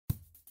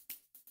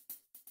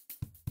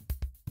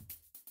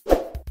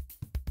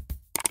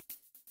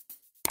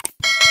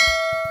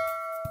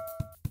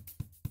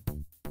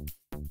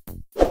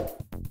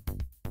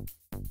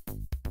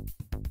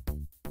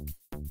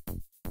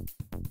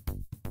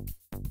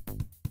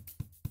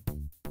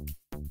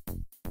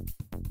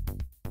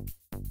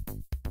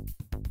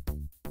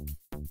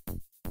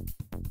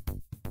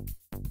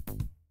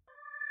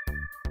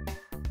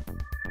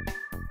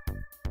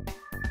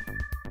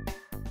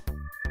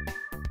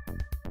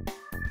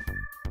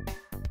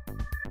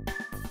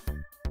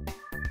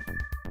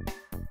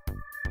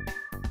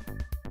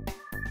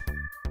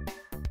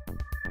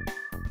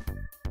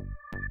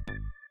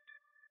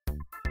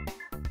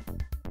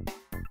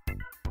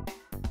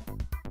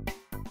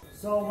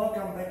So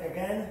welcome back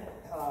again.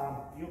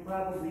 You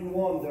probably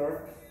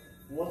wonder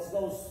what's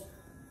those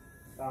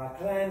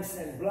clamps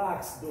and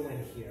blocks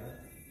doing here.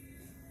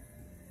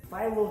 If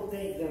I will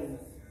take them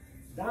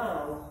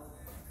down,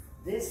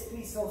 this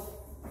piece of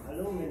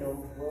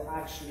aluminum will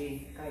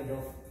actually kind of,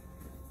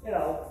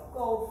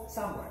 go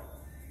somewhere.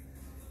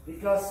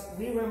 Because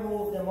we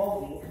removed the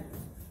molding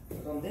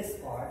from this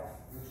part,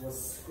 which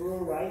was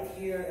screwed right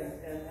here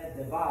and at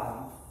the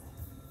bottom.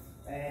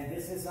 And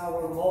this is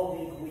our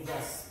molding we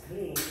just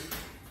cleaned.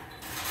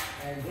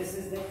 And this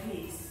is the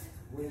piece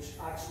which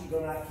actually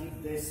gonna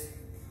keep this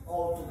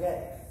all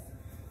together.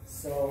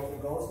 So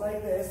it goes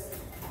like this.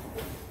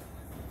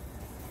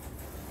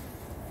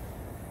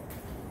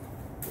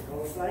 It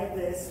goes like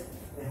this.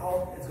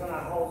 It's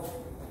gonna hold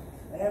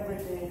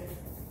everything,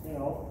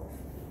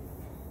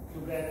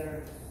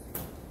 together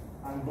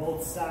on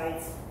both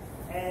sides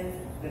and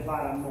the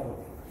bottom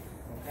molding.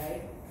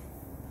 Okay?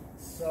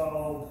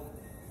 So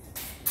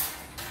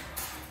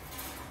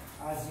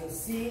as you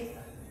see,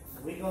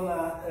 we're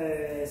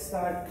gonna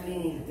start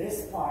cleaning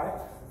this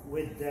part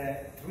with the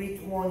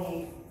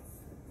 320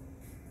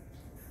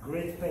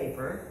 grit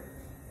paper.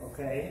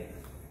 Okay,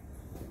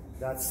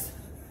 that's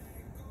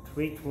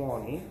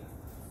 320.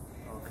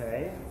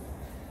 Okay,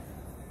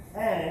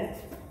 and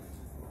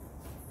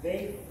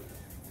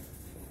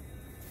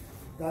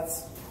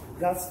that's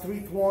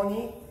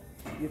 320.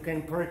 You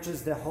can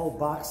purchase the whole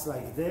box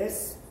like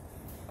this.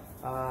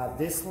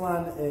 This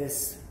one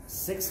is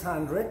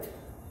 600.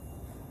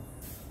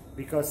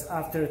 Because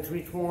after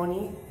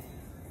 320,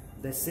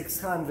 the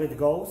 600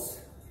 goes,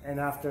 and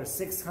after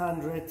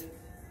 600,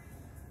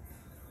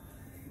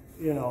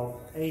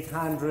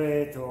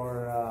 800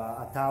 or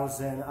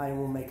 1,000, I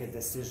will make a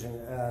decision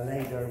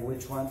later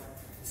which one.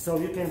 So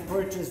you can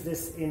purchase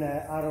this in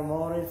an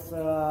automotive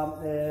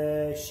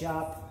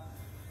shop.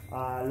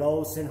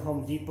 Lowe's and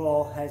Home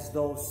Depot has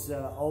those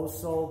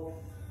also,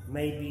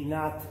 maybe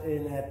not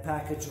in a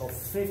package of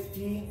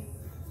 50.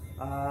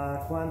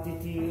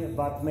 Quantity,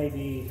 but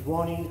maybe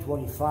 20,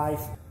 25.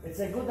 It's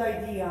a good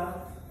idea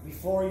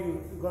before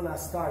you're gonna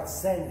start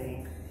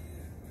sanding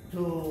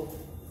to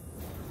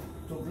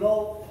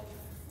blow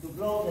the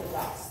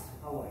dust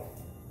away.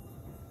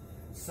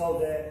 So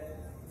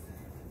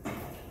to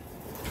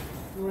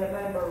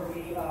remember,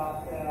 we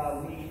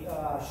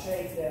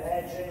shave the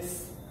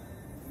edges.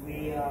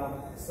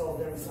 So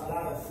there's a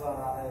lot of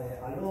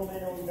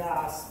aluminum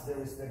dust.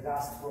 There is the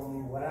dust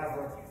from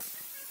whatever.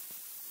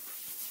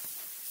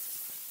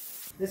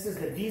 This is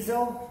the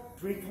diesel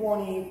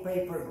 320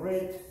 paper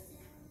grit.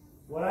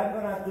 What I'm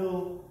gonna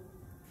do,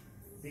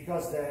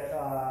 because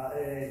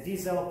the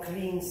diesel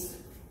cleans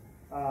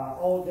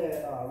all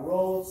the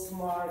roads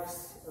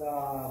marks,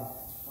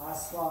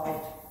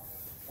 asphalt,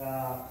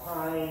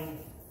 pine.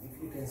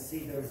 If you can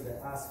see, there's the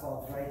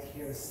asphalt right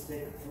here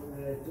stick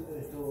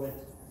to it.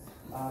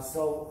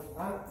 So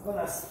I'm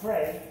gonna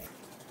spray,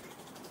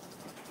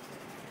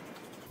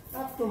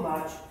 not too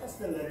much,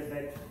 just a little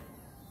bit,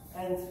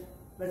 and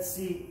let's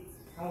see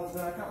how it's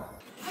gonna come.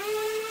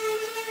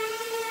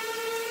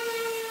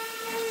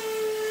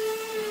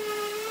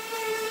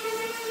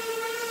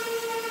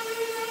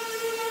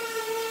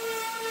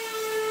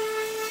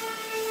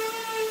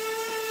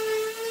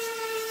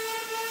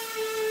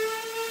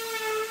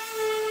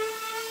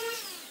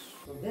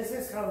 So this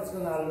is how it's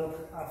gonna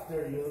look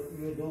after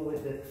you do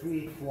with the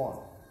 3-1.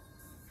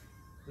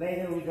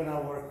 Later we're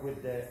gonna work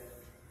with the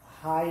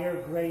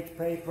higher grade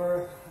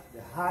paper,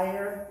 the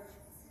higher,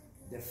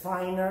 the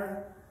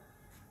finer,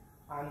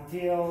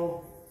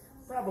 until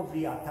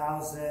probably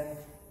 1,000,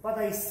 but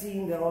I've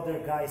seen the other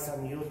guys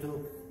on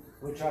YouTube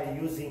which are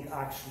using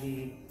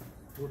actually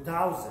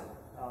 2,000,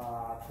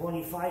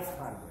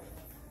 2,500,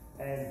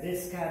 and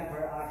this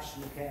camper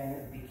actually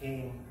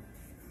became,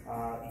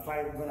 if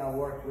I'm gonna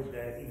work with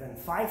the even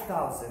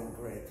 5,000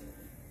 grit,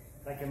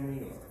 like a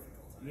mirror,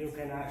 you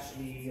can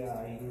actually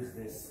use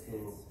this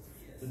to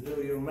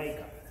do your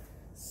makeup.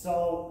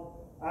 So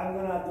I'm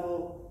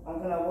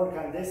gonna work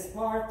on this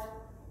part.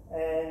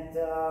 And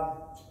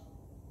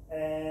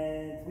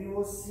we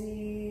will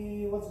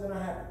see what's gonna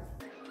happen.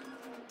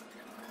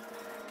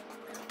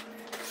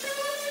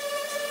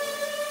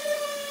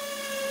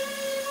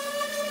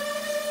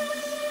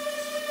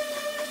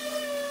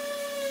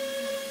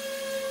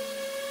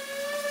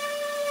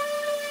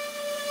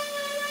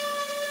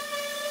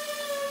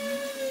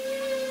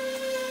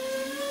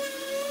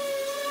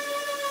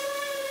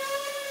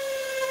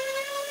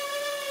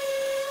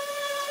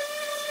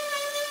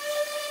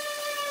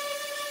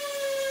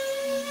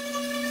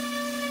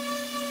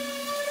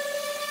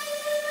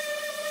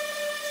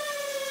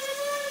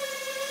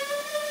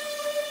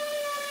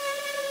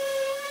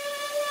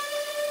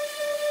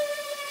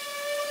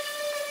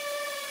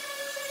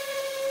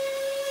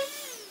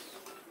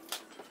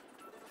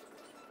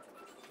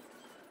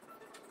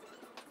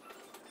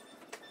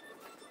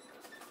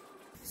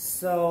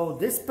 So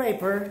this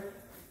paper,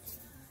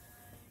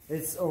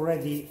 it's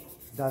already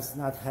does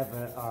not have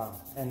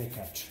any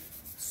catch,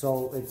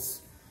 so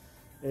it's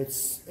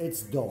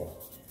dull.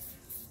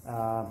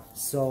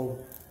 So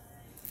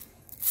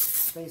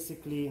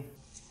basically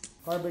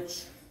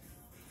garbage.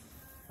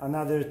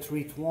 Another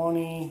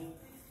 320,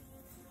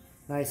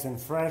 nice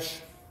and fresh.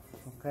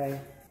 Okay,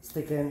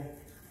 stick in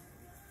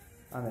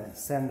on a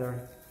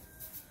sander,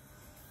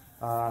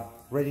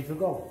 ready to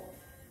go.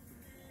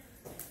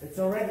 It's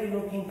already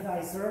looking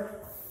nicer.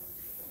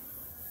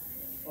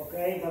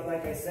 Okay, but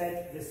like I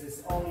said, this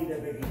is only the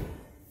beginning.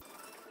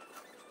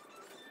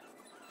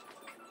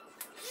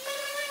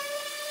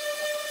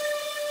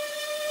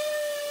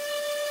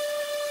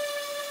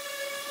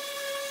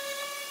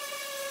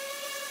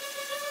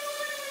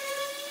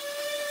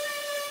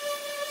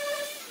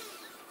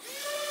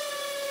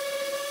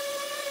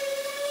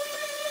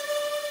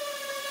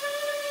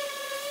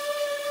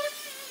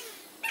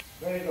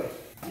 Very good.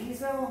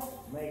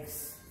 Diesel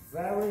makes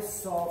very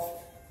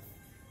soft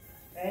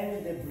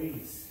any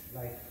debris,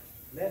 like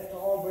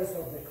leftovers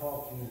of the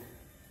caulking,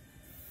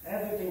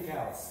 everything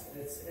else.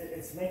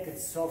 It's make it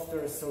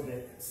softer, so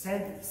the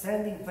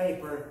sanding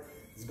paper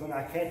is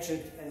gonna catch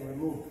it and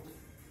remove it.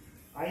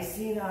 I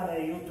seen on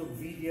YouTube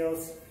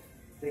videos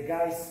the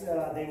guys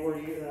they were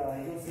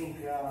using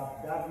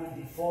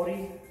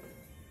WD-40.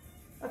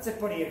 That's a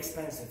pretty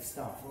expensive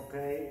stuff.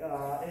 Okay,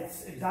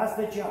 it does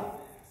the job.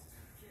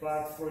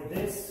 But for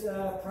this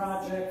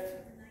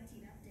project,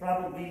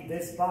 probably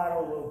this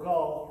bottle will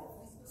go,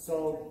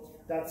 so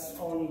that's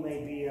only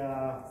maybe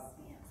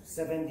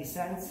 70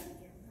 cents.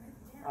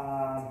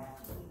 And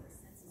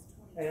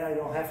I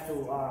don't have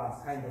to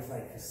kind of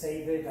like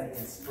save it, I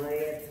can spray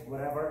it,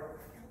 whatever.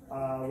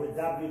 With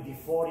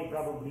WD-40,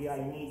 probably I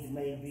need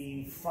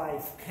maybe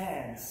 5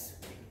 cans,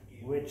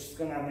 which is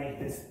gonna make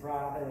this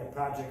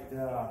project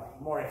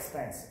more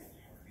expensive,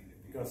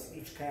 because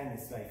each can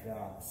is like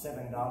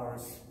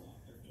 $7.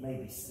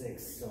 Maybe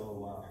 6,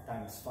 so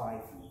times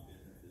 5,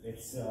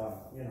 it's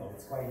you know,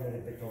 it's quite a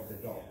little bit of the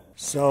dough.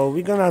 So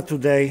we're gonna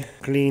today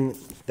clean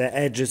the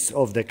edges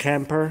of the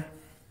camper.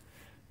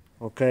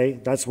 Okay,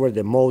 that's where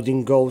the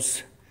molding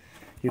goes.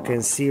 You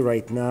can see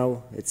right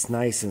now it's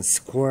nice and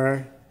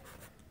square,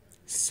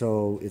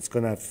 so it's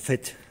gonna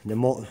fit the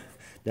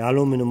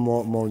aluminum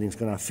molding is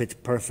gonna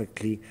fit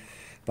perfectly.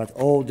 But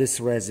all this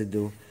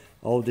residue,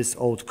 all this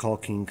old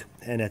caulking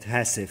and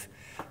adhesive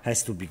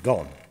has to be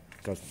gone,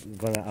 because we're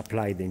gonna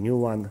apply the new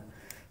one,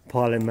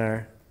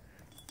 polymer.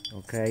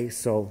 Okay,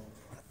 so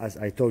as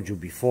I told you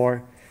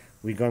before,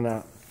 we're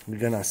gonna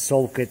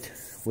soak it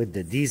with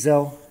the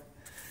diesel.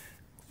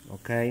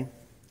 Okay,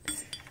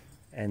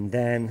 and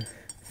then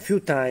a few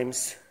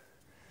times,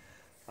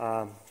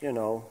 you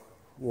know,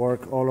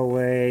 work all the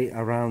way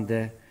around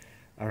the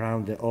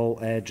all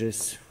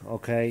edges.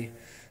 Okay,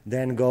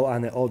 then go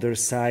on the other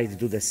side,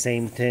 do the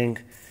same thing,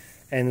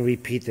 and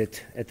repeat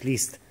it at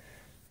least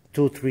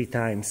 2-3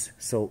 times,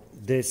 so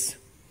this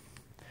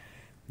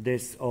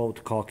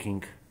old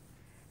caulking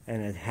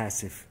and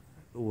adhesive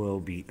will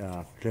be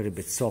a little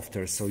bit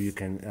softer, so you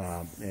can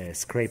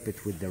scrape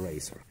it with the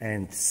razor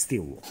and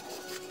steel wool.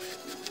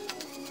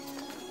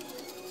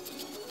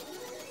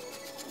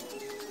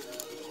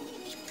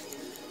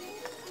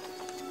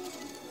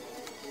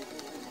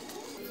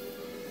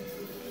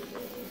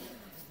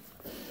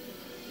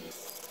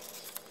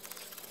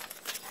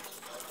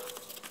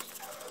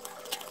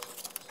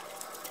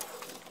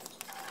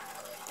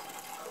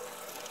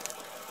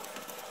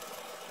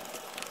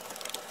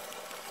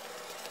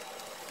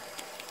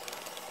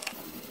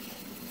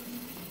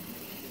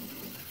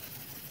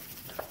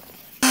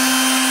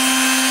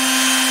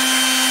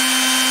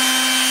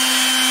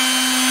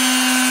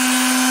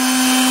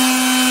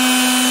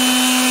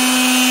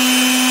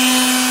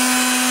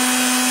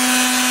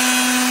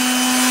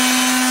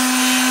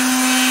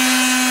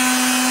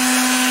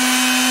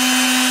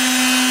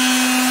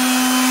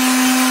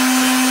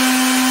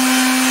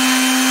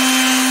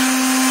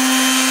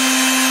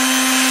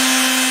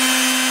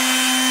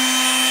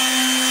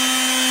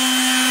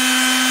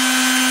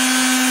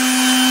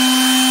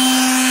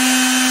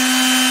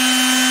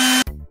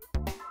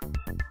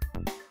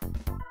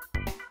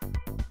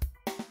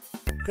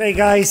 Okay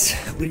guys,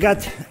 we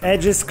got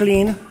edges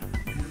clean,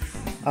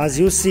 as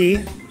you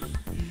see.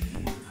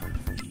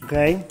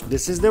 Okay,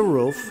 this is the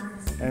roof,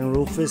 and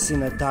roof is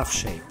in a tough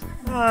shape.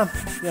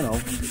 You know,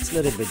 it's a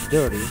little bit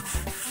dirty,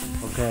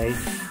 okay,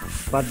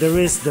 but there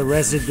is the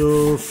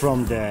residue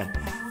from the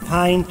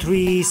pine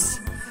trees,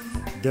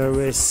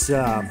 there is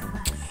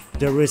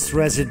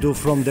residue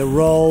from the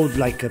road,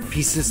 like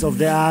pieces of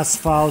the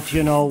asphalt,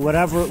 you know,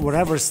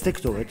 whatever stick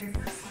to it.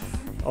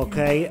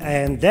 Okay,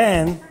 and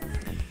then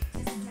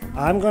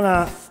I'm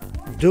gonna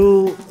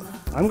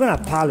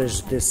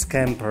polish this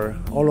camper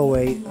all the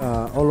way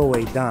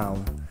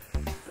down,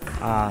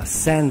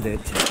 sand it.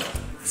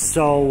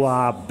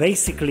 So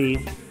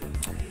basically,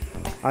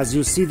 as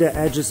you see, the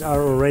edges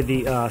are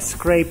already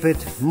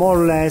scraped, more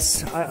or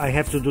less. I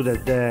have to do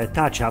the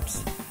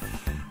touch-ups,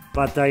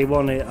 but I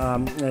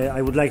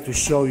would like to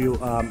show you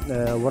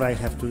what I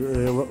have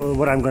to,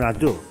 what I'm gonna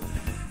do.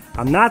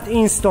 I'm not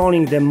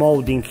installing the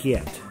molding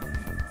yet.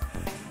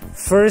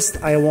 First,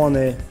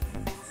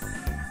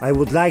 I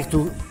would like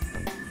to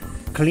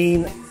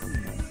clean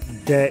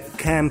the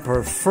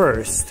camper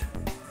first,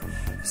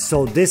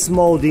 so this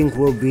molding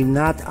will be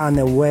not on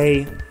the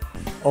way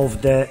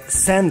of the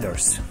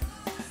sanders.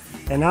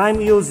 And I'm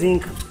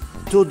using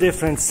two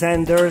different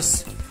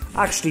sanders,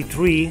 actually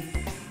three,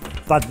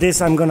 but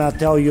this I'm gonna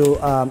tell you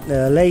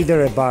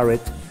later about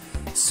it.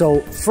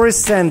 So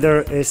first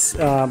sander is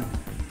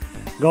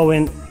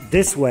going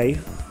this way,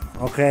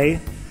 okay,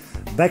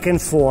 back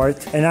and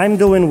forth, and I'm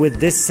doing with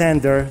this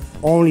sander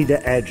only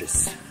the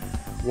edges.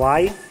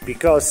 Why?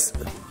 Because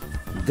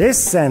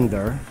this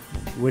sander,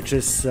 which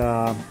is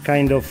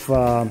kind of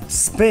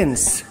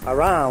spins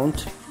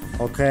around,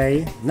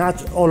 okay,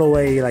 not all the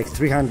way like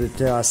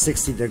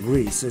 360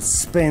 degrees. It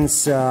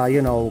spins,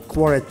 you know,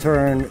 quarter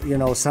turn, you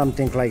know,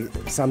 something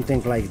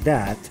like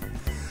that.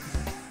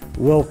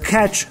 Will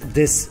catch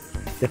this,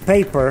 the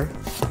paper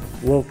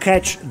will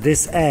catch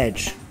this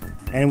edge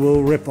and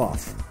will rip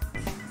off.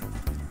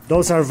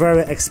 Those are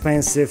very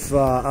expensive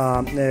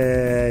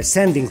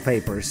sanding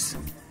papers.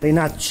 They're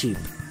not cheap,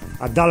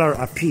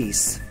 $1 a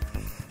piece.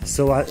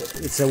 So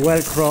it's a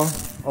Velcro,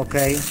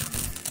 okay.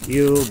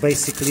 You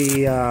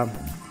basically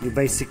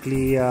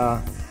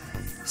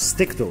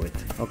stick to it,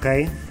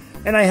 okay.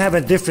 And I have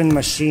a different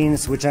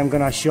machines which I'm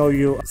gonna show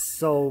you.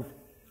 So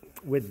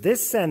with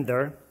this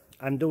sander,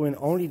 I'm doing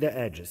only the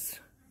edges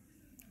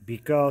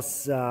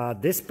because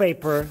this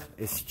paper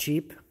is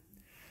cheap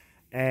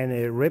and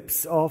it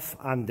rips off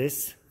on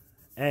this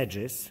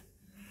edges.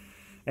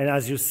 And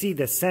as you see,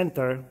 the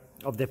center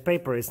of the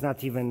paper is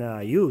not even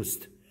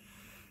used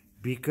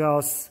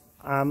because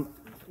I'm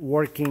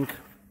working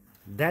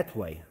that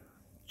way,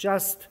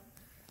 just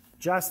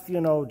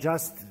you know,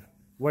 just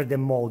where the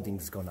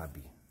molding's gonna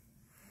be.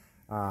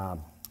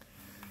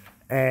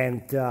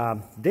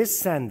 This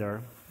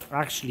sander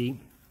actually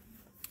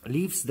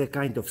leaves the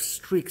kind of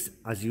streaks,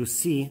 as you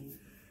see,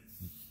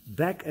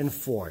 back and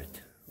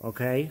forth,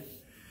 okay.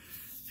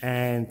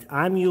 And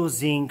I'm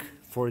using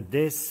for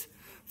this,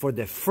 for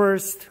the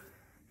first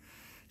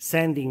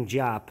sanding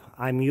job,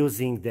 I'm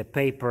using the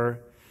paper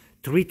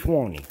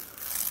 320,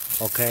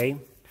 okay.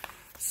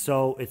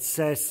 So it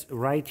says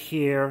right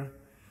here,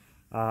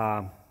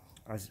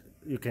 as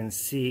you can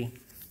see,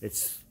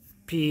 it's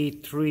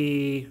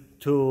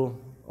P32,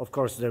 of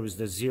course there is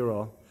the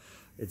 0,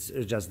 it's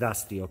just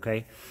dusty,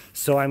 okay.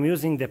 So I'm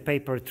using the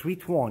paper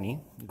 320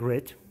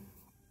 grit,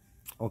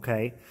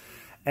 okay.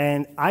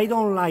 And I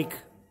don't like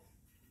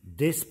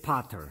this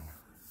pattern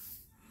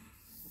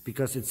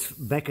because it's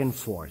back and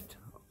forth.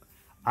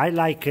 I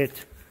like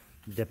it,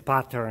 the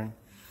pattern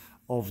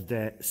of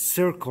the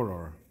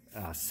circular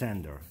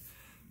sander,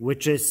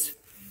 which is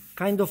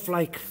kind of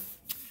like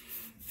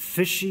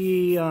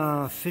fishy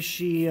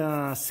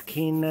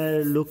skin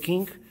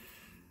looking,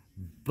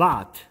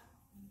 but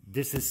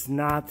this is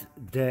not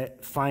the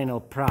final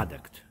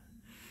product.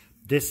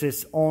 This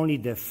is only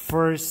the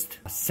first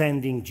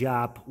sanding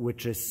job,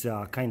 which is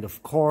kind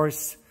of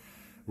coarse,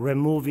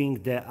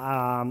 removing the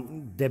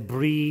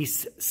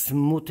debris,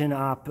 smoothing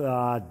up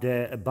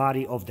the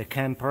body of the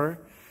camper.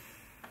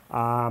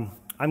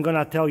 I'm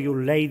gonna tell you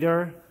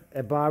later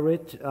about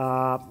it,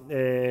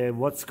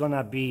 what's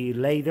gonna be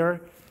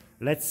later.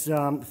 Let's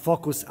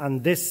focus on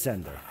this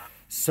sander.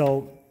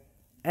 So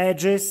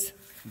edges,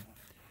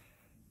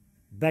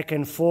 back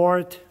and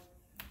forth,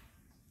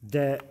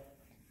 the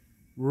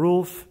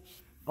roof,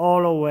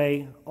 all the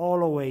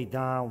way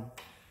down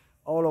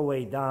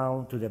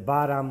to the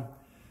bottom,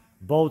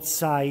 both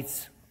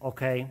sides,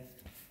 okay.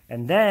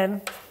 And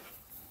then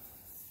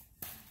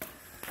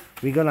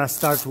we're gonna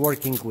start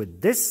working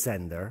with this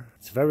sander.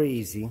 It's very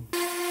easy.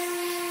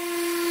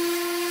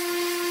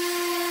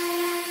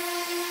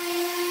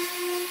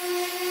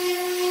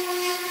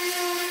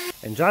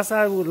 And just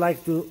I would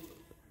like to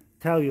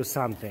tell you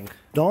something.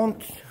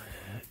 Don't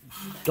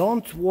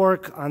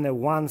work on a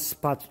one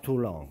spot too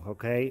long,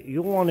 okay?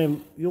 You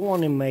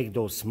wanna make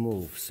those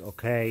moves,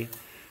 okay?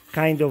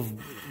 Kind of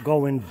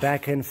going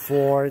back and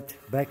forth.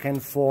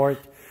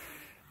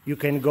 You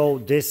can go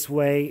this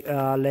way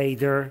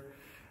later,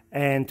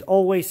 and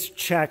always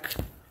check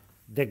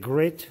the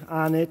grit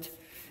on it.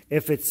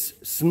 If it's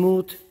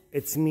smooth,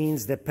 it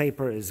means the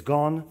paper is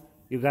gone.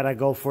 You gotta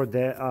go for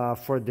the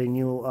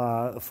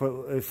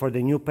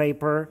new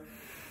paper.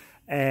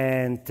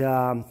 And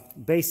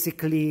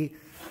basically,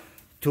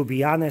 to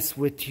be honest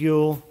with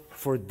you,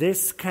 for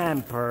this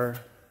camper,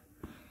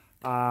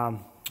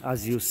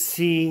 as you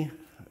see,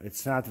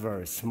 it's not a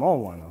very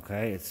small one,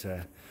 okay? It's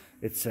a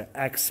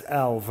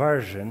XL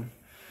version.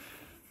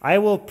 I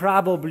will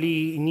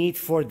probably need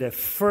for the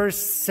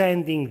first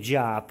sanding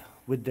job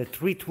with the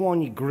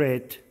 320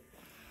 grit,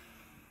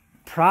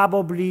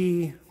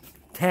 probably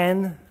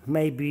 10,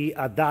 maybe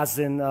a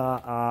dozen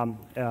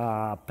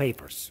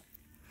papers.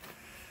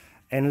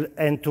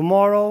 And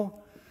tomorrow,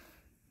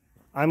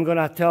 I'm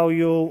gonna tell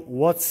you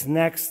what's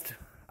next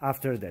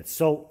after that.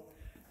 So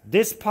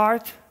this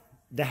part,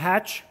 the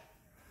hatch,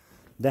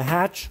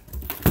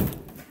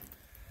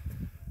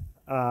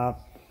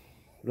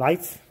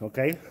 lights,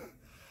 okay.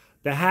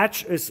 The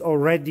hatch is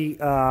already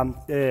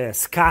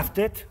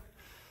scuffed,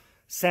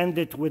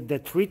 sanded with the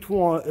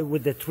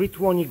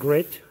 320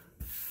 grit.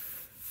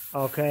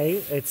 Okay,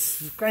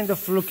 it's kind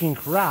of looking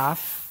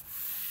rough,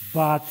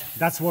 but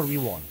that's what we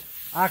want.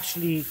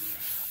 Actually,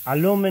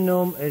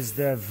 aluminum is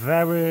the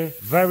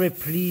very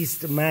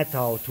pleased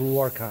metal to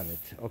work on it.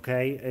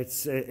 Okay,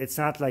 it's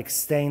not like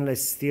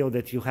stainless steel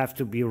that you have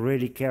to be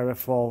really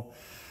careful.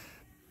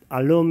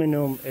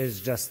 Aluminum is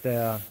just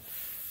the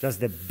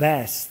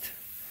best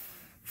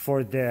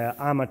for the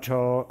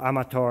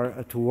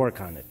amateur to work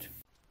on it.